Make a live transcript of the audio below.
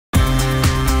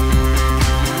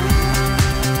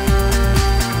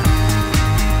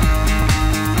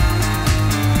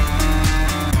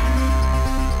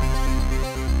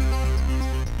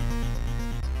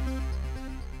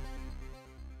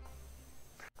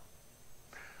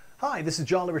Hi, this is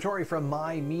John Liberatore from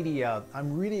Mymedia.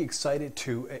 I'm really excited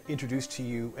to introduce to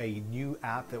you a new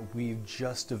app that we've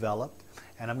just developed,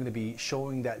 and I'm going to be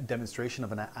showing that demonstration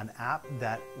of an app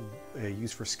that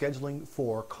used for scheduling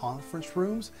for conference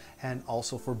rooms and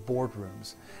also for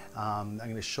boardrooms. I'm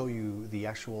going to show you the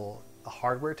actual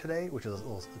hardware today, which is a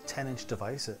little 10-inch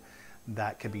device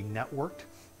that can be networked,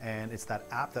 and it's that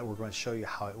app that we're going to show you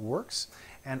how it works.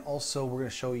 And also we're going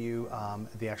to show you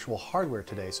the actual hardware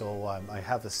today. So I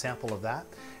have a sample of that,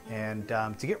 and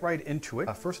to get right into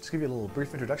it, first let's give you a little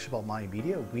brief introduction about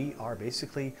Mymedia. We are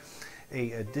basically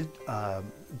a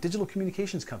digital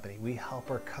communications company. We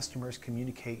help our customers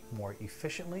communicate more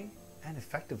efficiently and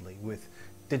effectively with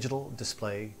digital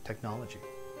display technology.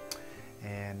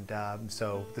 And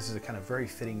so this is a kind of very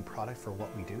fitting product for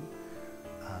what we do.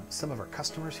 Some of our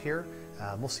customers here,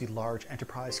 mostly large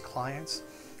enterprise clients,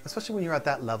 especially when you're at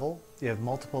that level, you have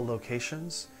multiple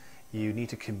locations, you need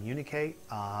to communicate,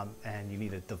 and you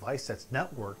need a device that's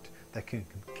networked that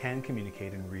can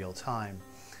communicate in real time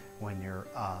when you're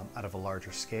out of a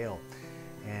larger scale.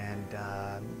 And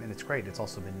it's great. It's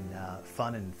also been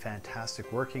fun and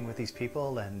fantastic working with these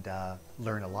people and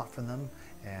learn a lot from them.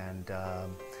 And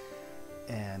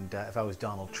if I was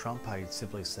Donald Trump, I'd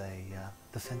simply say,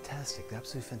 they're fantastic, they're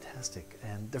absolutely fantastic,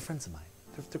 and they're friends of mine.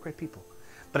 They're great people.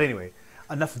 But anyway,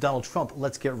 enough of Donald Trump.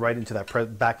 Let's get right into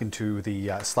that, back into the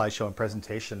slideshow and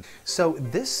presentation. So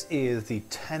this is the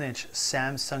 10-inch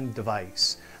Samsung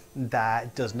device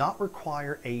that does not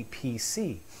require a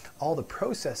PC. All the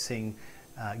processing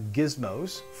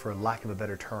gizmos, for lack of a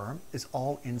better term, is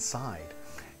all inside.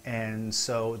 And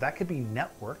so that could be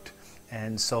networked.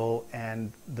 And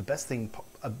the best thing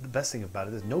about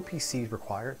it is no PC is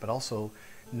required, but also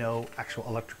no actual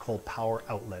electrical power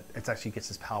outlet. It actually gets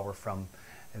its power from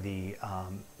the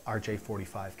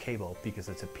RJ45 cable because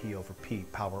it's a P over P,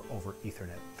 power over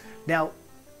Ethernet. Now,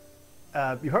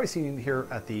 you've probably seen here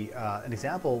at the an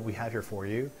example we have here for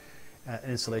you, an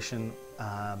installation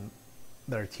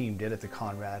that our team did at the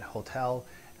Conrad Hotel.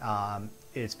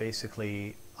 It's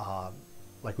basically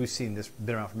like we've seen this,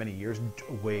 been around for many years,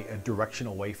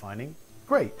 directional wayfinding.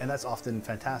 Great, and that's often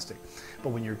fantastic. But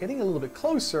when you're getting a little bit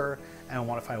closer and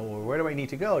want to find, well, where do I need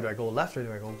to go? Do I go left or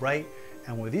do I go right?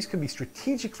 And where these can be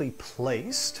strategically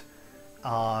placed,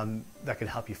 that can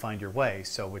help you find your way.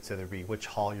 So it's either be which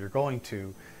hall you're going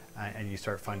to, and you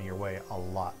start finding your way a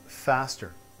lot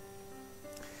faster.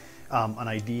 An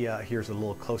idea, here's a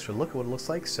little closer look at what it looks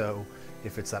like. So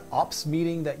if it's that ops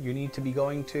meeting that you need to be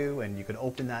going to, and you can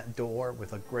open that door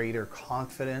with a greater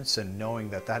confidence and knowing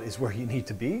that that is where you need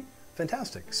to be,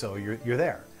 fantastic. So you're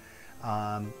there.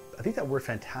 I think that word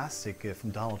fantastic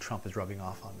from Donald Trump is rubbing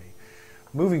off on me.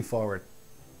 Moving forward,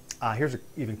 here's an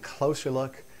even closer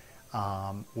look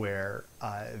where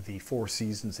the Four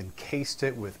Seasons encased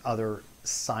it with other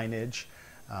signage,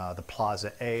 the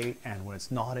Plaza A, and when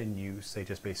it's not in use, they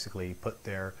just basically put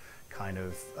their kind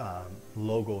of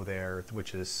logo there,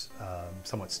 which is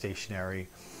somewhat stationary.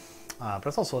 But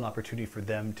it's also an opportunity for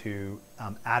them to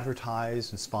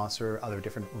advertise and sponsor other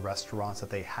different restaurants that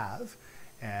they have,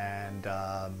 and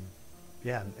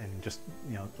yeah, and just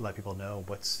let people know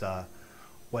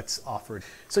what's offered.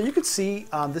 So you can see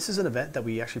this is an event that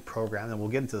we actually programmed, and we'll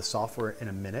get into the software in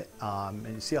a minute. And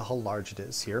you see how large it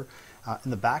is here.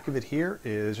 In the back of it here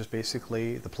is just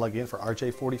basically the plug-in for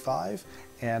RJ45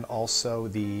 and also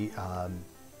the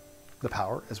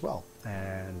power as well,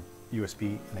 and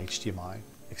USB and HDMI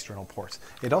external ports.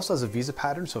 It also has a Visa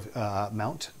pattern, so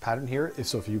mount pattern here.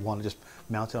 So if you want to just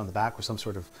mount it on the back with some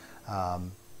sort of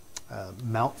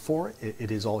mount for it,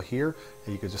 it is all here.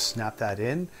 And you could just snap that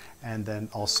in, and then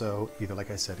also either, like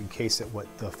I said, encase it what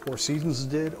the Four Seasons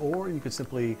did, or you could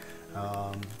simply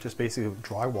just basically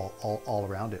drywall all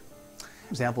around it.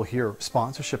 Example here,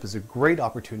 sponsorship is a great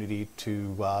opportunity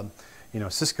to,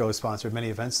 Cisco has sponsored many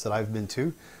events that I've been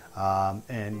to,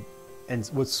 and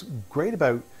what's great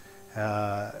about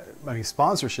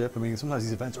sponsorship, sometimes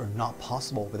these events are not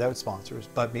possible without sponsors,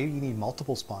 but maybe you need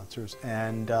multiple sponsors,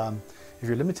 and if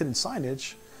you're limited in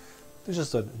signage,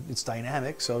 it's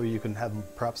dynamic, so you can have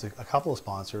perhaps a couple of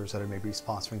sponsors that are maybe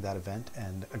sponsoring that event,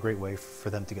 and a great way for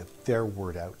them to get their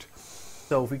word out.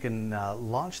 So if we can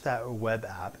launch that web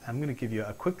app, I'm going to give you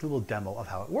a quick little demo of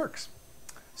how it works.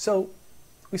 So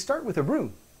we start with a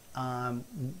room.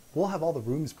 We'll have all the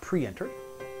rooms pre-entered,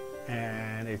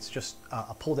 and it's just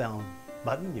a pull down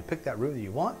button. You pick that room that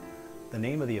you want, the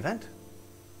name of the event,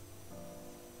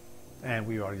 and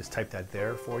we already just typed that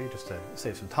there for you just to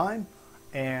save some time,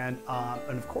 and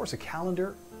of course a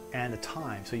calendar and a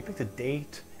time. So you pick the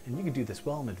date, and you can do this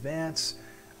well in advance.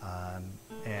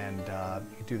 You can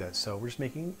do that. So we're just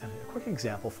making a quick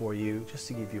example for you just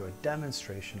to give you a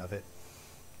demonstration of it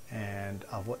and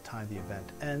of what time the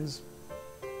event ends.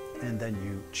 And then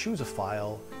you choose a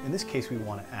file. In this case, we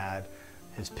want to add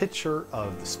his picture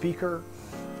of the speaker,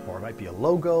 or it might be a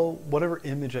logo, whatever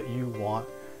image that you want.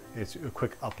 It's a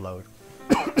quick upload.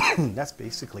 That's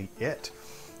basically it.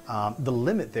 The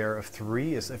limit there of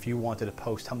 3 is if you wanted to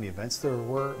post how many events there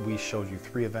were. We showed you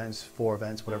 3 events, 4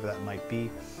 events, whatever that might be.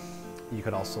 You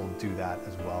could also do that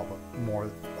as well, but more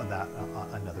of that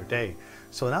another day.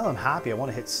 So now I'm happy. I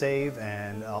want to hit save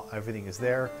and everything is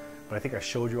there. But I think I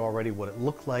showed you already what it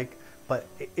looked like. But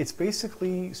it's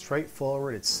basically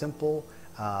straightforward. It's simple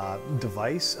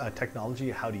device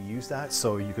technology, how to use that.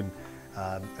 So you can,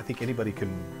 I think anybody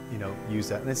can, use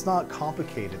that. And it's not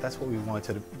complicated. That's what we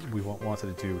wanted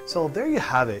to do. So there you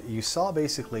have it. You saw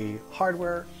basically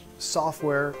hardware,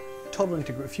 software, total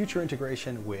future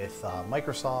integration with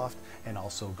Microsoft and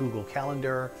also Google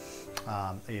Calendar,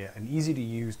 an easy to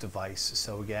use device.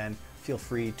 So again, feel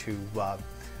free to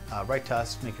write to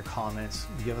us, make your comments,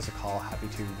 give us a call. Happy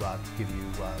to give you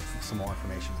some more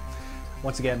information.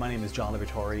 Once again, my name is John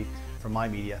Liberatore from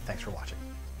Mymedia. Thanks for watching.